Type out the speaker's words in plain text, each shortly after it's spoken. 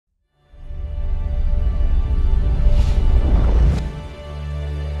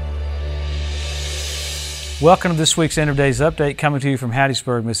Welcome to this week's End of Days Update, coming to you from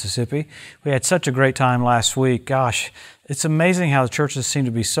Hattiesburg, Mississippi. We had such a great time last week. Gosh, it's amazing how the churches seem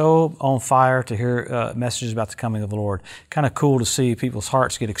to be so on fire to hear messages about the coming of the Lord. Kind of cool to see people's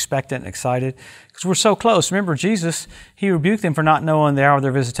hearts get expectant and excited because we're so close. Remember, Jesus, He rebuked them for not knowing the hour of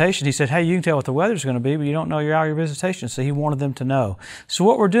their visitation. He said, hey, you can tell what the weather's going to be, but you don't know your hour of your visitation. So He wanted them to know. So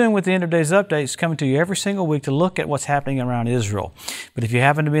what we're doing with the End of Days Update is coming to you every single week to look at what's happening around Israel. But if you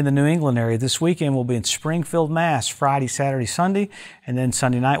happen to be in the New England area, this weekend we'll be in Springfield, Mass, Friday, Saturday, Sunday, and then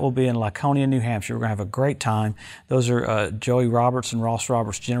Sunday night we'll be in Laconia, New Hampshire. We're going to have a great time. Those are Joey Roberts and Ross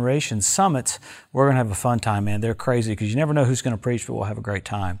Roberts Generation Summits. We're going to have a fun time, man. They're crazy because you never know who's going to preach, but we'll have a great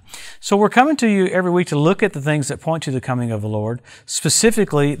time. So we're coming to you every week to look at the things that point to the coming of the Lord,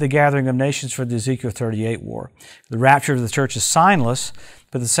 specifically the gathering of nations for the Ezekiel 38 war. The rapture of the church is signless,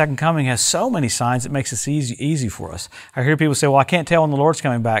 but the second coming has so many signs it makes it easy for us. I hear people say, well, I can't tell when the Lord's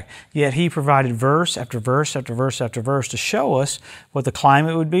coming back. Yet He provided verse after verse after verse after verse to show us what the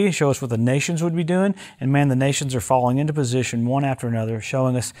climate would be, show us what the nations would be doing. And man, the nations are falling into position one after another,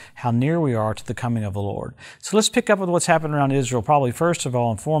 showing us how near we are to the coming of the Lord. So let's pick up with what's happening around Israel. Probably first of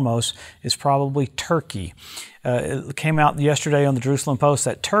all and foremost is probably Turkey. It came out yesterday on the Jerusalem Post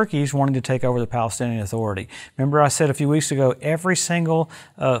that Turkey's wanting to take over the Palestinian Authority. Remember I said a few weeks ago, every single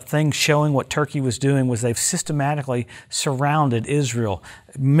thing showing what Turkey was doing was they've systematically surrounded Israel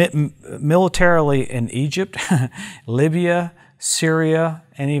militarily in Egypt, Libya, Syria,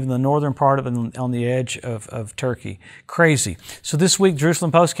 and even the northern part of it on the edge of Turkey. Crazy. So this week,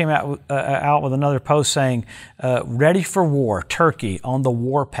 Jerusalem Post came out with another post saying, ready for war, Turkey on the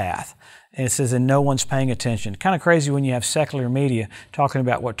war path. And it says, and no one's paying attention. Kind of crazy when you have secular media talking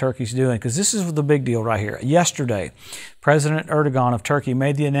about what Turkey's doing, because this is the big deal right here. Yesterday, President Erdogan of Turkey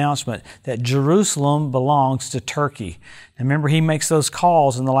made the announcement that Jerusalem belongs to Turkey. And remember, he makes those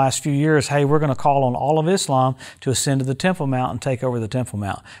calls in the last few years, hey, we're going to call on all of Islam to ascend to the Temple Mount and take over the Temple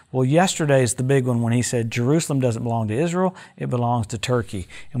Mount. Well, yesterday is the big one when he said Jerusalem doesn't belong to Israel, it belongs to Turkey.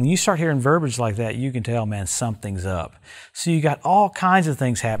 And when you start hearing verbiage like that, you can tell, man, something's up. So you got all kinds of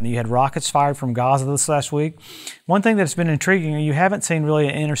things happening. You had rockets fired from Gaza this last week. One thing that's been intriguing, you haven't seen really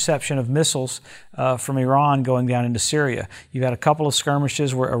an interception of missiles from Iran going down into Syria. You've had a couple of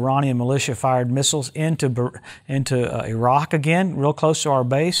skirmishes where Iranian militia fired missiles into Iraq again, real close to our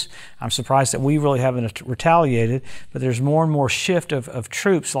base. I'm surprised that we really haven't retaliated, but there's more and more shift of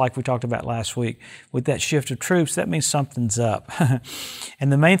troops like we talked about last week. With that shift of troops, that means something's up.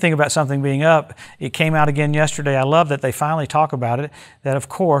 And the main thing about something being up, it came out again yesterday. I love that they finally talk about it, that of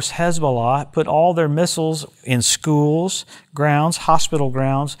course Hezbollah put all their missiles in schools, grounds, hospital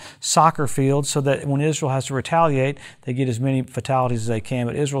grounds, soccer fields, so that when Israel has to retaliate, they get as many fatalities as they can.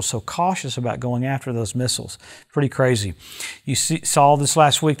 But Israel's so cautious about going after those missiles. Pretty crazy. You saw this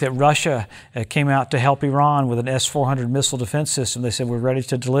last week that Russia came out to help Iran with an S-400 missile defense system. They said, we're ready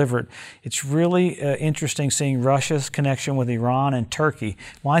to deliver it. It's really interesting seeing Russia's connection with Iran and Turkey.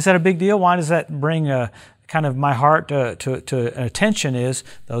 Why is that a big deal? Why does that bring kind of my heart to attention is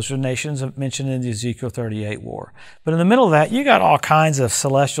those are nations mentioned in the Ezekiel 38 war. But in the middle of that, you got all kinds of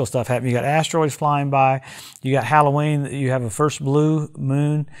celestial stuff happening. You got asteroids flying by. You got Halloween. You have a first blue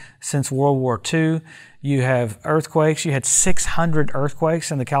moon since World War II. You have earthquakes. You had 600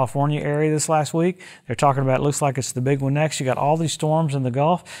 earthquakes in the California area this last week. They're talking about, it looks like it's the big one next. You got all these storms in the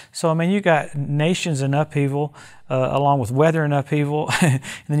Gulf. So, I mean, you got nations in upheaval, along with weather in upheaval. And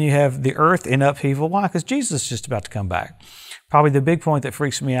then you have the earth in upheaval. Why? Because Jesus is just about to come back. Probably the big point that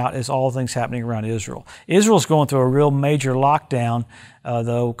freaks me out is all the things happening around Israel. Israel's going through a real major lockdown,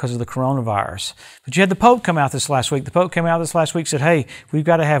 though, because of the coronavirus. But you had the Pope come out this last week. The Pope came out this last week and said, hey, we've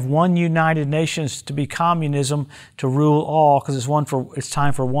got to have one united nations to be communism to rule all, because it's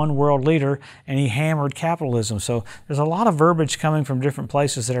time for one world leader, and he hammered capitalism. So there's a lot of verbiage coming from different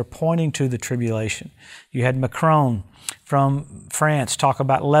places that are pointing to the tribulation. You had Macron from France talk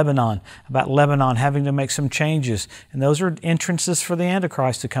about Lebanon having to make some changes. And those are entrances for the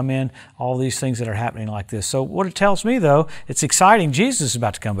Antichrist to come in, all these things that are happening like this. So what it tells me, though, it's exciting. Jesus is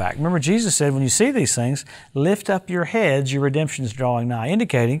about to come back. Remember, Jesus said, when you see these things, lift up your heads, your redemption is drawing nigh,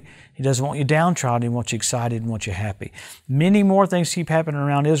 indicating He doesn't want you downtrodden. He wants you excited and wants you happy. Many more things keep happening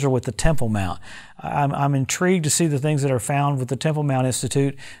around Israel with the Temple Mount. I'm intrigued to see the things that are found with the Temple Mount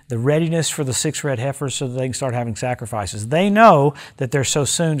Institute, the readiness for the 6 red heifers so that they can start having sacrifices. They know that they're so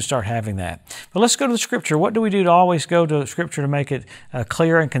soon to start having that. But let's go to the Scripture. What do we do to always go to Scripture to make it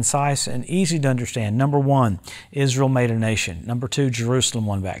clear and concise and easy to understand? Number 1, Israel made a nation. Number 2, Jerusalem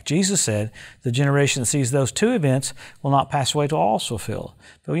won back. Jesus said, the generation that sees those 2 events will not pass away till all is fulfilled.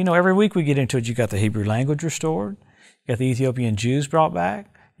 But you know, every week we get into it, you got the Hebrew language restored, you got the Ethiopian Jews brought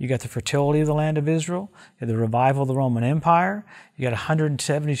back, You got the fertility of the land of Israel. You got the revival of the Roman Empire. You got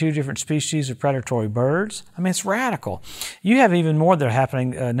 172 different species of predatory birds. I mean, it's radical. You have even more that are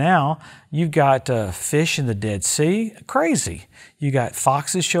happening now. You've got fish in the Dead Sea. Crazy. You got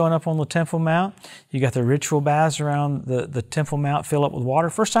foxes showing up on the Temple Mount. You got the ritual baths around the Temple Mount fill up with water.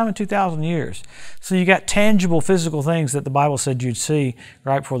 First time in 2,000 years. So you got tangible physical things that the Bible said you'd see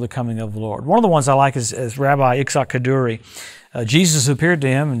right before the coming of the Lord. One of the ones I like is Rabbi Yitzhak Kaduri. Jesus appeared to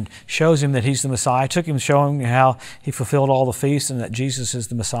him and shows him that he's the Messiah, took him showing how he fulfilled all the feasts and that Jesus is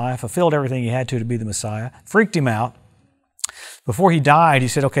the Messiah, fulfilled everything he had to be the Messiah, freaked him out. Before he died, he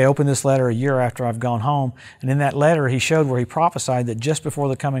said, okay, open this letter a year after I've gone home. And in that letter, he showed where he prophesied that just before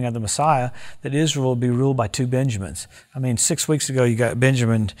the coming of the Messiah, that Israel would be ruled by two Benjamins. I mean, 6 weeks ago, you got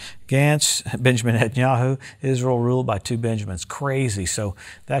Benjamin Gantz, Benjamin Netanyahu, Israel ruled by two Benjamins. Crazy. So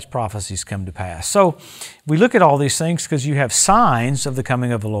that's prophecies come to pass. So we look at all these things because you have signs of the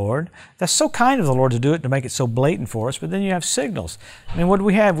coming of the Lord. That's so kind of the Lord to do it, to make it so blatant for us. But then you have signals. I mean, what did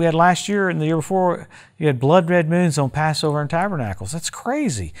we have? We had last year and the year before, you had blood red moons on Passover and Tabernacles. That's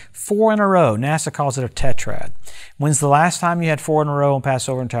crazy. 4 in a row. NASA calls it a tetrad. When's the last time you had 4 in a row on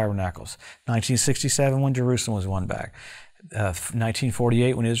Passover and Tabernacles? 1967 when Jerusalem was won back.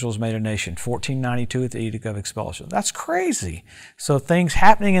 1948 when Israel was made a nation. 1492 at the Edict of Expulsion. That's crazy. So things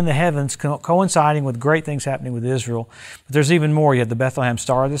happening in the heavens coinciding with great things happening with Israel. But there's even more. You had the Bethlehem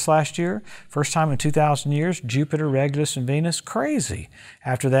star this last year. First time in 2,000 years. Jupiter, Regulus, and Venus. Crazy.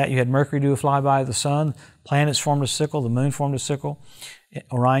 After that, you had Mercury do a flyby of the sun. Planets formed a sickle. The moon formed a sickle.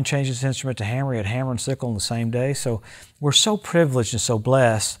 Orion changed his instrument to hammer. He had hammer and sickle on the same day. So we're so privileged and so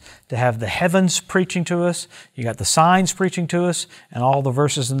blessed to have the heavens preaching to us. You got the signs preaching to us, and all the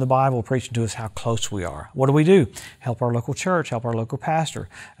verses in the Bible preaching to us how close we are. What do? Help our local church, help our local pastor.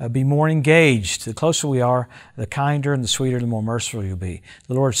 Be more engaged. The closer we are, the kinder and the sweeter, the more merciful you'll be.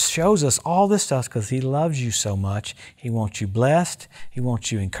 The Lord shows us all this stuff because He loves you so much. He wants you blessed. He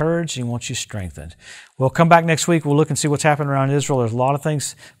wants you encouraged. He wants you strengthened. We'll come back next week. We'll look and see what's happening around Israel. There's a lot of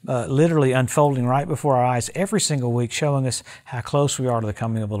things literally unfolding right before our eyes every single week, showing us how close we are to the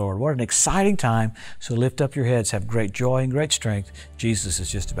coming of the Lord. What an exciting time. So lift up your heads, have great joy and great strength. Jesus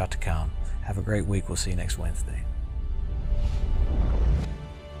is just about to come. Have a great week. We'll see you next Wednesday.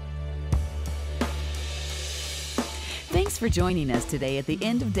 Thanks for joining us today at the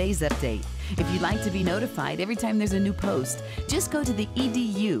End of Days Update. If you'd like to be notified every time there's a new post, just go to the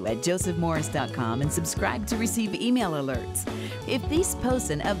EDU at josephmorris.com and subscribe to receive email alerts. If these posts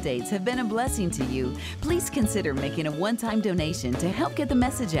and updates have been a blessing to you, please consider making a one-time donation to help get the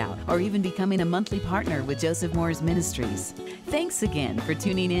message out, or even becoming a monthly partner with Joseph Morris Ministries. Thanks again for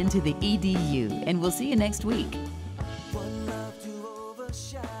tuning in to the EDU, and we'll see you next week.